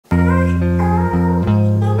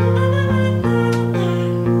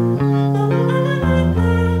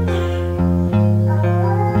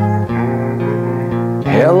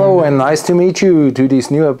nice to meet you to this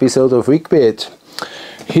new episode of Wigbit.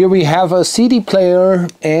 Here we have a CD player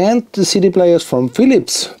and the CD players from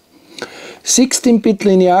Philips. 16-bit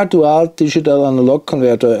linear to alt digital analog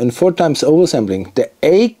converter and 4x oversampling. The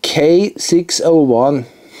AK601.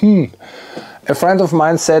 A friend of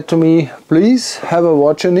mine said to me, please have a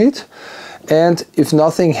watch on it, and if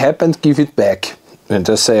nothing happened, give it back. And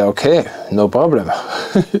I say, okay, no problem.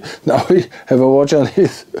 Now we have a watch on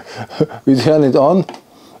it. We turn it on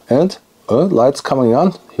and lights coming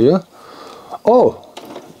on here. Oh,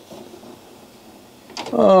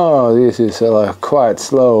 this is quite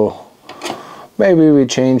slow. Maybe we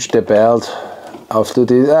change the belt after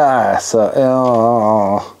this.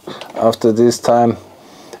 After this time.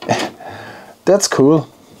 That's cool.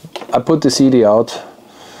 I put the CD out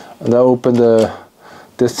and I open the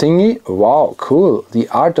thingy. Wow, cool. The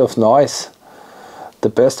Art of Noise. The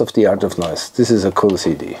best of the Art of Noise. This is a cool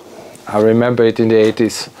CD. I remember it in the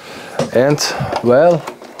 80s. And, well,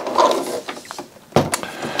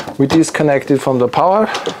 we disconnected from the power.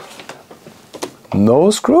 No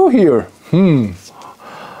screw here.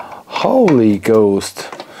 Holy ghost.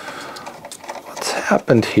 What's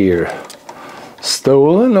happened here?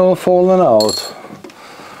 Stolen or fallen out?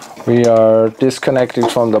 We are disconnected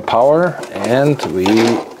from the power and we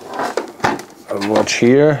watch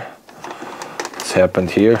here. What's happened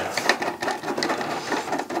here?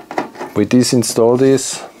 We disinstall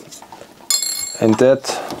this and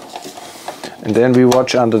then we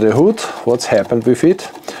watch under the hood what's happened with it.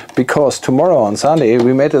 Because tomorrow on Sunday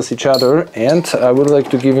we met us each other and I would like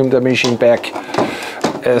to give him the machine back,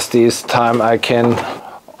 as this time I can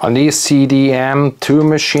on this CDM2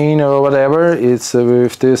 machine or whatever. It's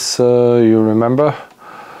with this, you remember,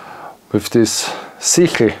 with this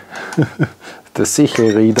Sichel, the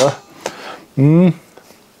Sichel reader.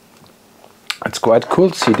 It's quite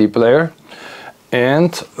cool CD player.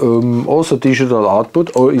 And also digital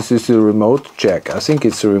output. Or is this a remote jack? I think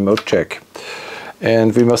it's a remote jack.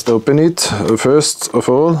 And we must open it first of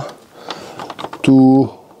all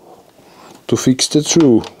to fix the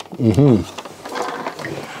screw.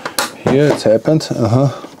 Here it's happened.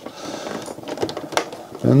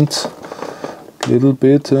 And little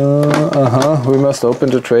bit. We must open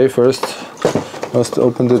the tray first.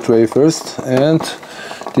 And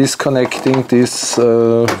disconnecting this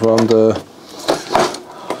from the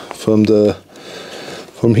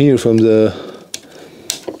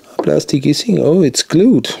plastic thing. Oh, it's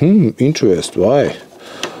glued. Interest. Why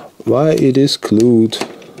it is glued?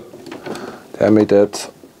 Tell me that.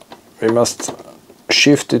 We must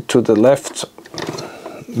shift it to the left.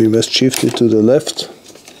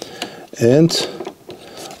 And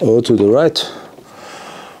to the right.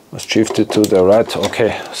 Must shift it to the right.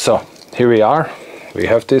 Okay, so here we are. We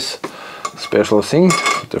have this special thing,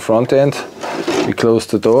 the front end. We close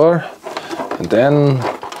the door and then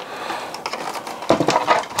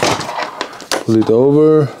pull it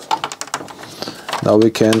over. Now we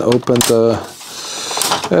can open the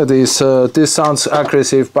this sounds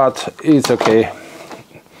aggressive, but it's okay.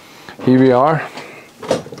 Here we are.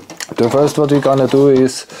 The first what we're gonna do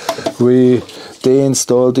is we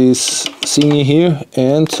deinstall this thingy here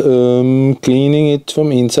and cleaning it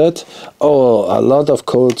from inside. Oh, a lot of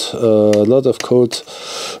cold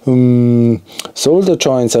solder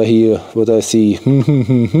joints are here, what I see.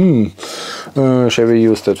 Shall we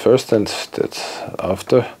use that first and that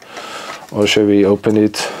after? Or shall we open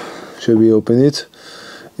it?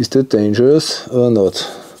 Is that dangerous or not?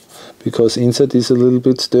 Because inside is a little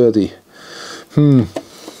bit dirty.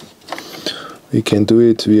 We can do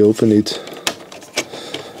it, we open it.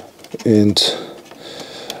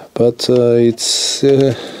 But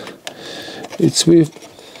it's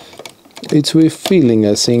with feeling,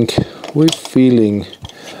 I think. With feeling.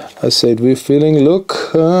 I said with feeling.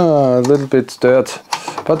 Look, a little bit dirt,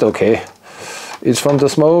 but okay. It's from the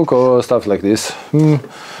smoke or stuff like this.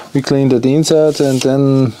 We cleaned the inside and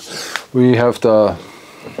then we have the.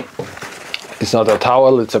 It's not a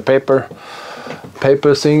towel, it's a paper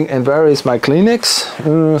thing. And where is my Kleenex?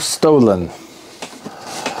 Stolen.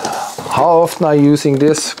 How often are you using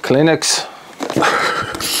this Kleenex?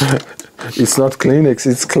 It's not Kleenex,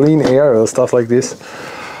 it's clean air or stuff like this.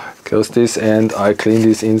 Close this and I clean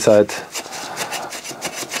this inside.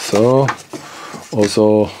 So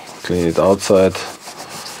also clean it outside.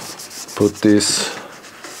 Put this.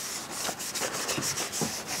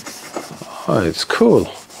 Oh, it's cool.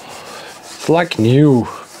 It's like new.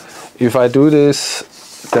 If I do this,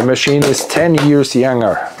 the machine is 10 years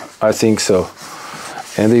younger. I think so.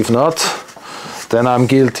 And if not, then I'm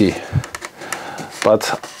guilty.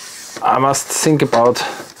 But I must think about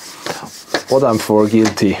what I'm for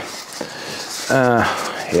guilty.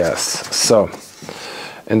 Yes. So,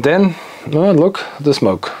 and then look, the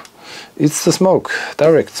smoke. It's the smoke,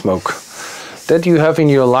 direct smoke that you have in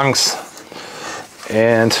your lungs.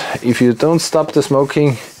 And if you don't stop the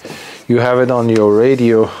smoking, you have it on your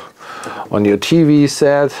radio, on your TV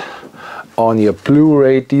set, on your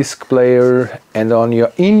Blu-ray disc player, and on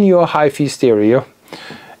in your hi-fi stereo,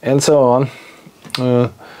 and so on.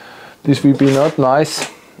 This will be not nice.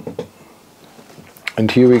 And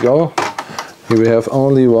here we go. Here we have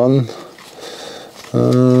only one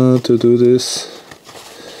to do this.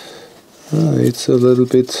 It's a little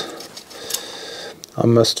bit, I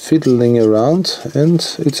must fiddling around, and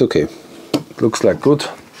it's okay. Looks like good.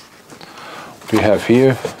 We have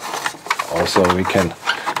here also, we can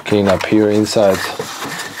clean up here inside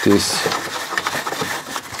this.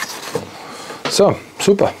 So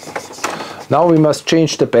super. Now we must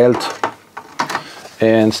change the belt,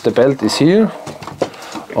 and the belt is here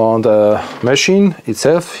on the machine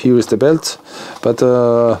itself. Here is the belt, but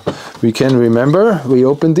we can remember, we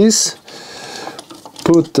open this,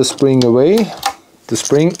 put the spring away. The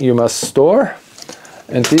spring you must store,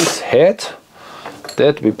 and this head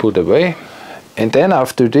that we put away. And then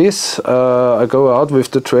after this I go out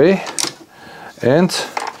with the tray, and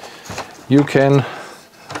you can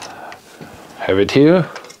have it here.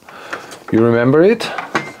 You remember it.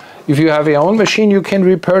 If you have your own machine, you can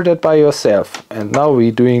repair that by yourself. And now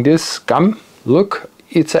we're doing this gum. Look,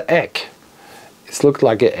 it's an egg. It looks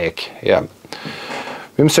like an egg. Yeah.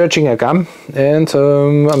 I'm searching a gum, and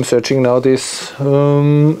I'm searching now this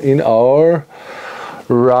in our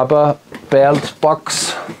rubber belt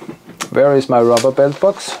box. Where is my rubber belt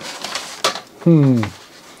box?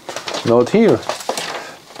 Not here.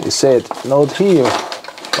 They said not here,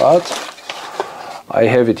 but I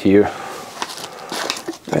have it here.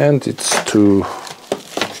 And it's too...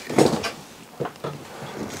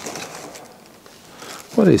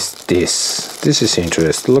 What is this? This is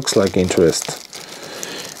interest. Looks like interest.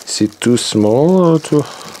 Is it too small or too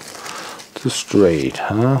straight,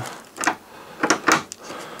 huh?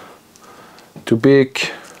 Too big.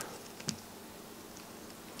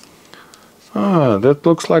 Ah, that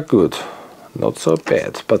looks like good. Not so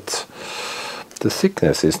bad, but the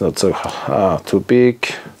thickness is not so too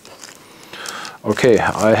big. Okay,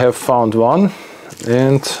 I have found one,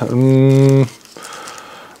 and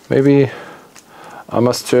maybe I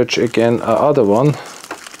must search again another one.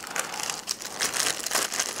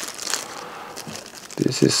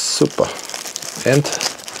 This is super. And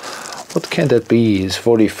what can that be? Is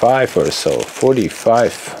 45 or so?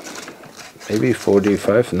 45. Maybe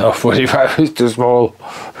 45. No, 45 is too small.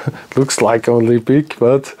 Looks like only big,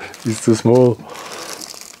 but it's too small.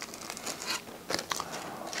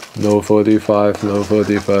 No 45, no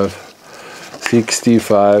 45.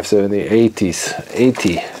 65, 70, 80s.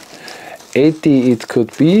 80 it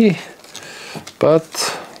could be,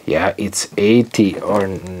 but yeah, it's 80 or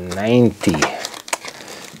 90.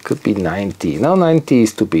 Could be 90. No, 90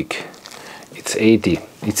 is too big. It's 80.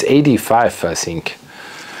 It's 85, I think.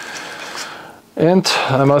 And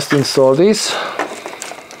I must install this,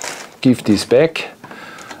 give this back,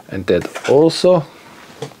 and that also.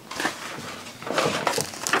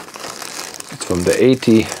 It's from the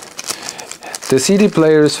 80. The CD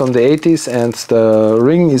player is from the 80s, and the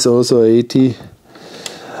ring is also 80.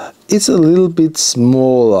 It's a little bit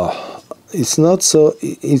smaller. It's not so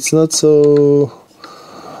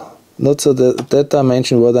that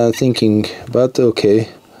dimension what I'm thinking, but okay.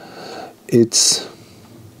 It's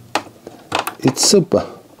super.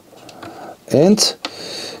 And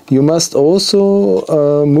you must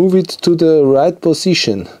also move it to the right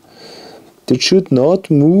position. It should not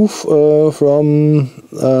move from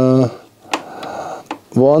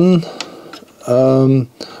one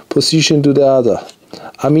position to the other.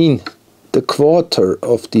 I mean, the quarter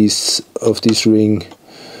of this ring.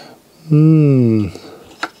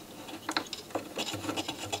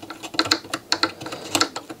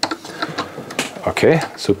 Okay,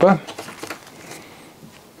 super.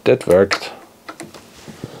 That worked.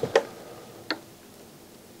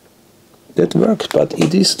 That worked, but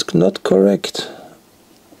it is not correct.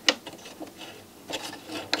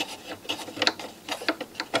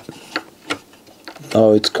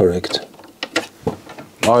 Now it's correct.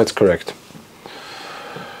 Now it's correct.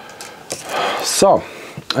 So,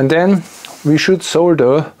 and then we should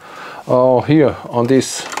solder here on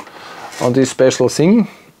this special thing,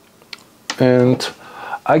 and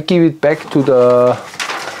I give it back to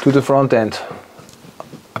the front end.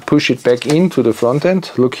 I push it back into the front end.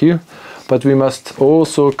 Look here. But we must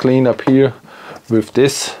also clean up here with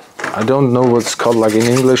this. I don't know what's called like in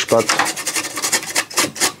English, but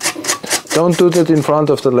Don't do that in front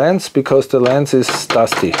of the lens because the lens is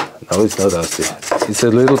dusty. No, it's not dusty. It's a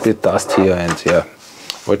little bit dust here, and yeah,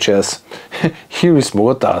 watch as here is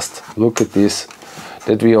more dust. Look at this.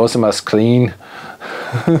 That we also must clean.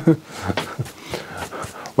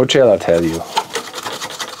 What shall I tell you?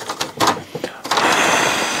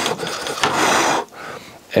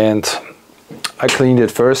 And I cleaned it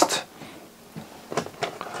first.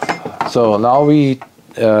 So now we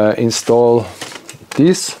install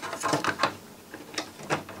this.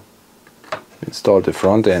 Install the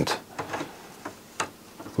front end.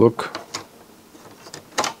 Look.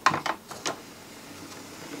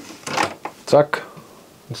 Zack.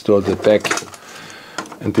 Install the back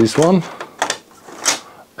and this one.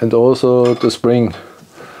 And also the spring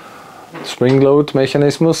load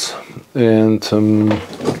mechanism. And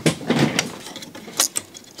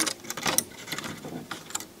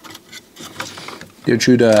that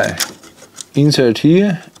should I insert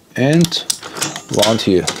here and wound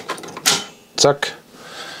here. Zack,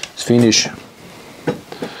 it's finished.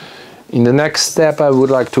 In the next step I would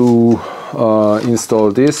like to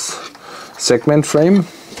install this segment frame.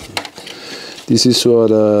 This is for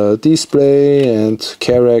the display and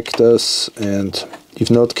characters, and if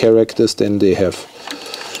not characters then they have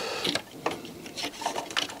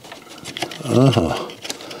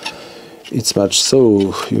it's much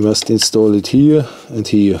so you must install it here and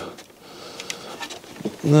here.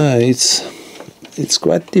 No, it's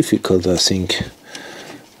quite difficult, I think.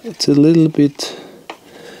 It's a little bit,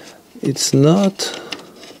 it's not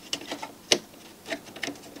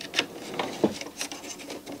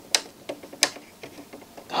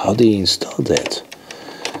how do you install that?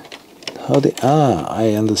 How do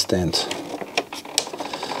I understand.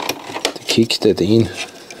 To kick that in.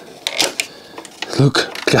 Look,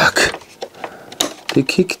 clack. They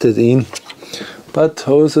kicked it in, but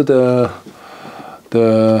also the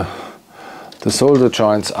solder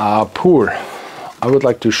joints are poor. I would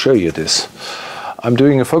like to show you this. I'm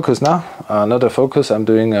doing a focus now, not a focus, I'm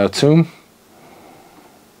doing a zoom.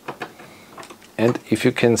 And if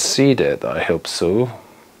you can see that, I hope so.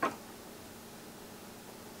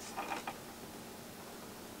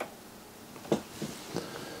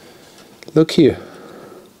 Look here.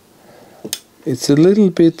 It's a little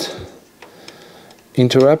bit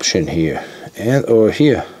interruption here and or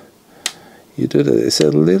here. You do that, it's a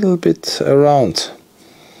little bit around.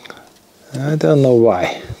 I don't know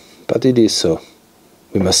why, but it is so.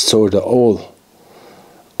 We must solder all.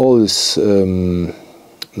 All is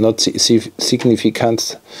not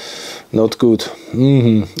significant, not good.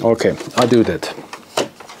 Okay, I do that.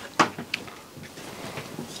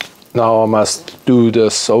 Now I must do the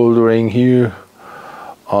soldering here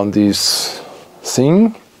on this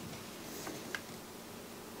thing.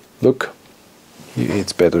 Look,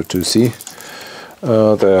 it's better to see.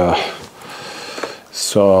 There.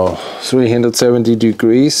 So 370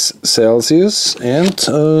 degrees Celsius, and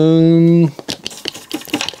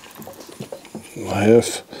I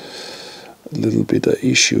have a little bit of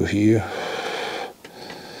issue here.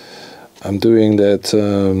 I'm doing that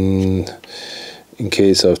in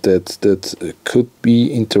case of that could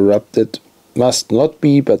be interrupted, must not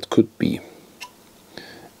be, but could be.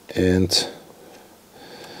 And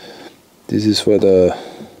this is for the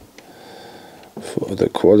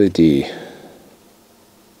quality,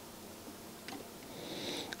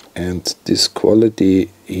 and this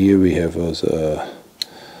quality here we have also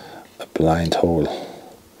a blind hole.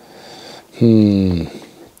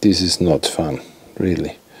 This is not fun,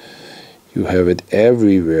 really. You have it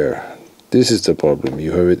everywhere. This is the problem,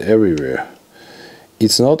 you have it everywhere.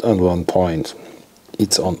 It's not on one point,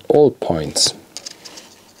 it's on all points.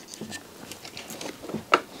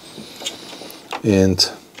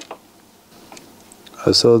 And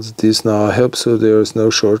I thought this now helps, so there is no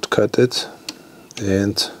shortcut it.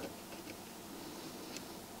 And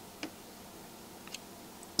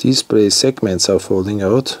display segments are falling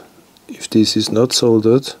out if this is not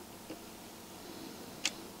soldered.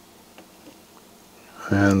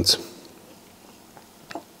 And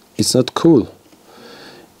it's not cool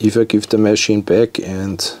if I give the machine back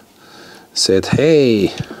and said,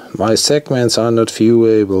 hey, my segments are not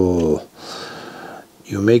viewable.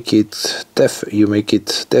 You make it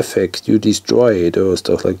defect, you destroy it, or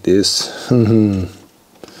stuff like this.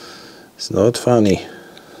 It's not funny.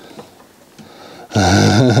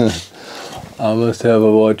 I must have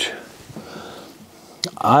a watch.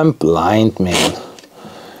 I'm blind, man.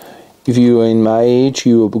 If you are in my age,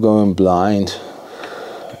 you are going blind.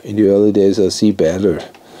 In the early days I see better.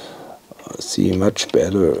 I see much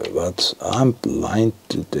better, but I'm blind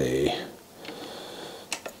today.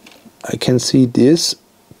 I can see this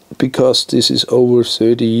because this is over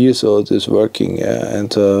 30 years old, is working,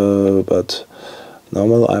 but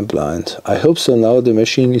normal I'm blind. I hope so now the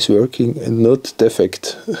machine is working and not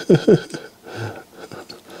defect.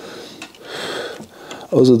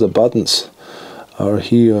 Also the buttons are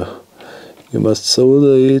here. You must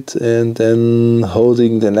solder it and then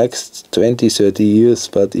holding the next 20-30 years,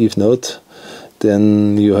 but if not,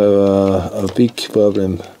 then you have a big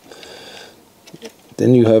problem.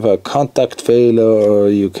 Then you have a contact failure, or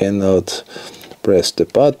you cannot press the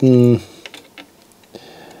button.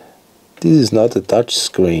 This is not a touch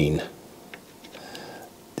screen.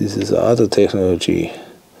 This is other technology.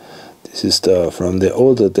 This is from the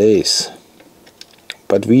older days.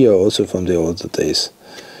 But we are also from the older days.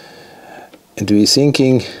 And we're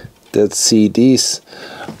thinking that CDs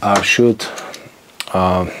should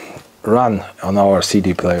run on our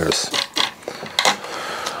CD players.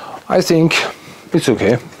 I think it's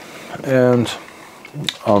okay, and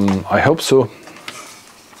I hope so.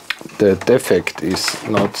 The defect is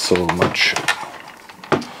not so much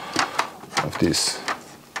of this.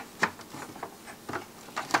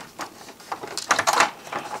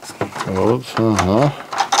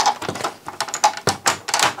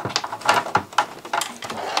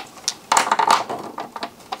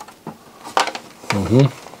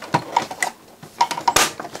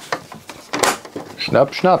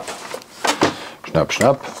 Schnapp, schnapp. Schnapp,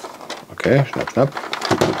 schnapp. Okay, schnapp, schnapp.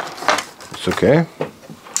 It's okay.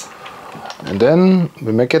 And then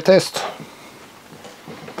we make a test.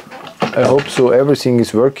 I hope so everything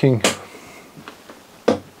is working.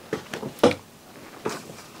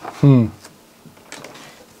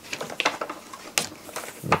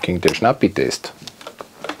 Making the Schnappi test.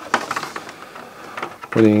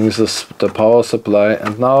 Putting the power supply,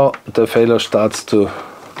 and now the failure starts to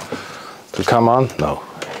come on. No,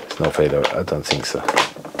 it's no failure, I don't think so.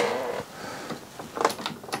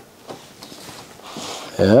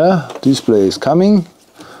 Yeah, display is coming,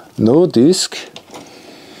 no disk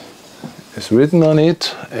is written on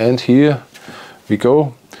it, and here we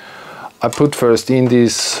go. I put first in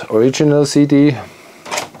this original CD,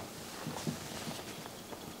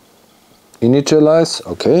 initialize,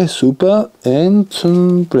 okay, super, and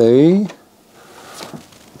play.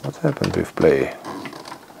 What happened with play?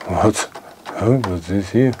 What? Oh, what's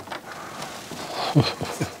this here?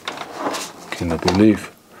 Cannot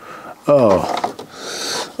believe. Oh,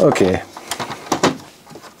 okay.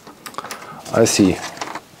 I see.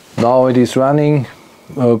 Now it is running,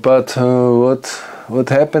 but what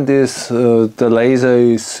happened is the laser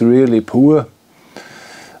is really poor.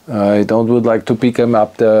 I would like to pick him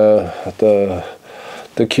up the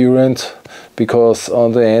current, because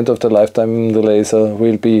on the end of the lifetime the laser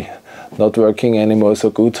will be not working anymore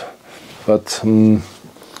so good. But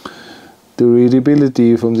the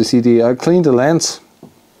readability from the CD, I cleaned the lens,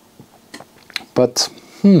 but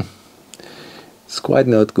it's quite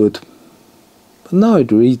not good. But now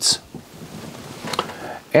it reads.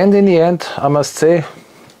 And in the end, I must say,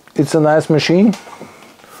 it's a nice machine.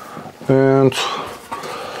 And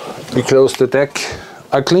we close the deck.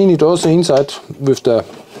 I clean it also inside with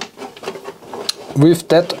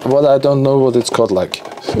that, what I don't know what it's called like.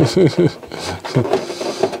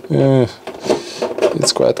 Yeah,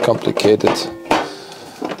 it's quite complicated.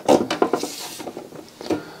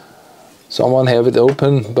 Someone have it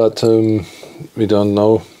open, but we don't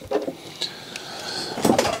know.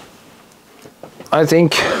 I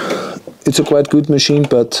think it's a quite good machine,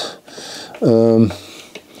 but the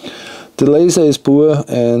laser is poor,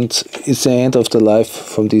 and it's the end of the life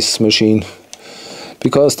from this machine,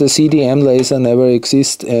 because the CDM laser never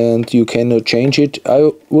exists and you cannot change it.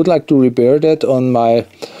 I would like to repair that on my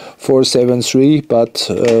 473, but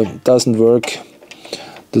doesn't work.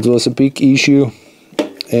 That was a big issue,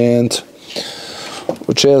 and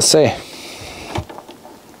what shall I say?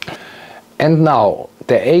 And now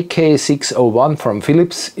the AK601 from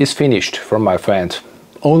Philips is finished from my friend.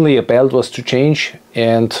 Only a belt was to change,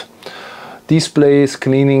 and display is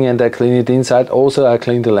cleaning, and I clean it inside. Also I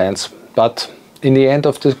clean the lens, but in the end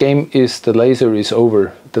of the game is the laser is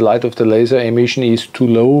over. The light of the laser emission is too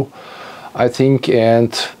low, I think,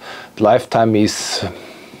 and lifetime is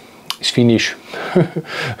finished.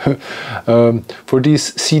 For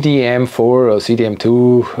this CDM4 or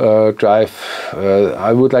CDM2 drive,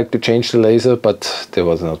 I would like to change the laser, but that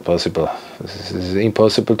was not possible. This is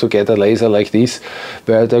impossible to get a laser like this,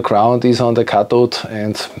 where the ground is on the cathode,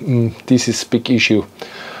 and this is a big issue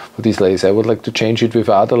for this laser. I would like to change it with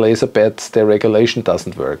other laser, but the regulation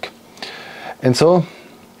doesn't work. And so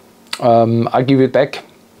I give it back.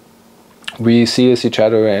 We see each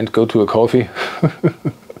other and go to a coffee.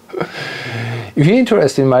 If you're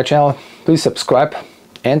interested in my channel, please subscribe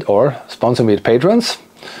and or sponsor me at patrons.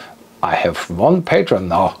 I have one patron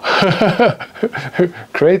now.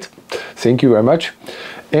 Great, thank you very much.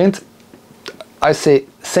 And I say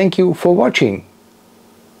thank you for watching.